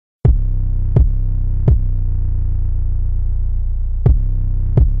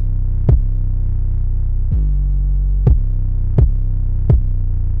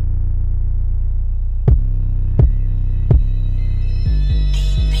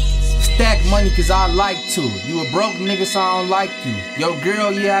stack money cause I like to. You a broke nigga so I don't like you. Yo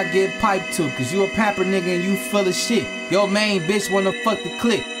girl, yeah, I get piped to, cause you a pamper nigga and you full of shit. Yo main bitch wanna fuck the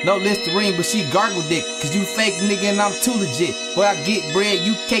clique. No Listerine but she gargle dick, cause you fake nigga and I'm too legit. Boy, I get bread,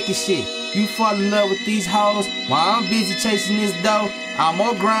 you caking shit. You fall in love with these hoes while I'm busy chasing this dough. I'm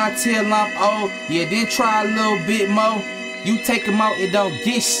more grind till I'm old. Yeah, then try a little bit more. You take them out, it don't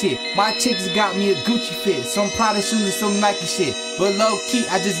get shit. My chicks got me a Gucci fit, some Prada shoes and some Nike shit. But low key,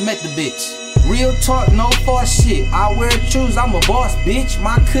 I just met the bitch. Real talk, no false shit. I wear shoes, I'm a boss, bitch.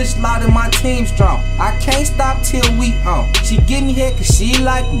 My kush loud and my team strong. I can't stop till we on. She give me head cause she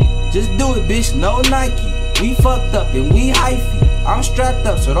like me. Just do it, bitch, no Nike. We fucked up and we hyphy. I'm strapped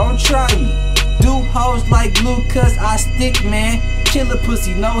up, so don't try me. Do hoes like glue cause I stick, man. Killer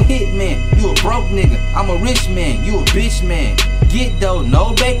pussy, no hit man. You a broke nigga, I'm a rich man. You a bitch man. Get dough,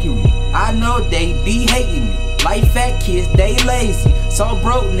 no bakery. I know they be hating me. Like fat kids, they lazy. So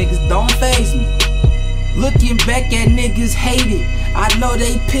broke niggas don't faze me. Looking back at niggas hate it. I know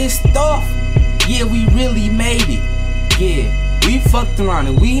they pissed off. Yeah, we really made it. Yeah, we fucked around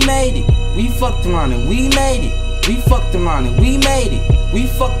and we made it. We fucked around and we made it. We fucked around and we made it. We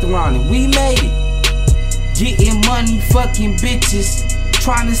fucked around and we made it. Getting money, fucking bitches.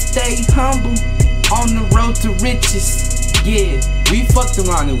 Trying to stay humble. On the road to riches. Yeah, we fucked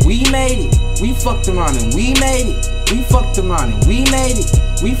around and we made it. We fucked around and we made it. We fucked around and we made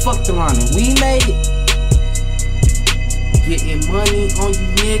it. We fucked around and we made it. Getting money on you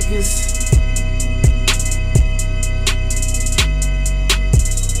niggas.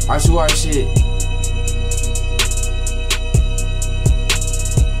 RC shit.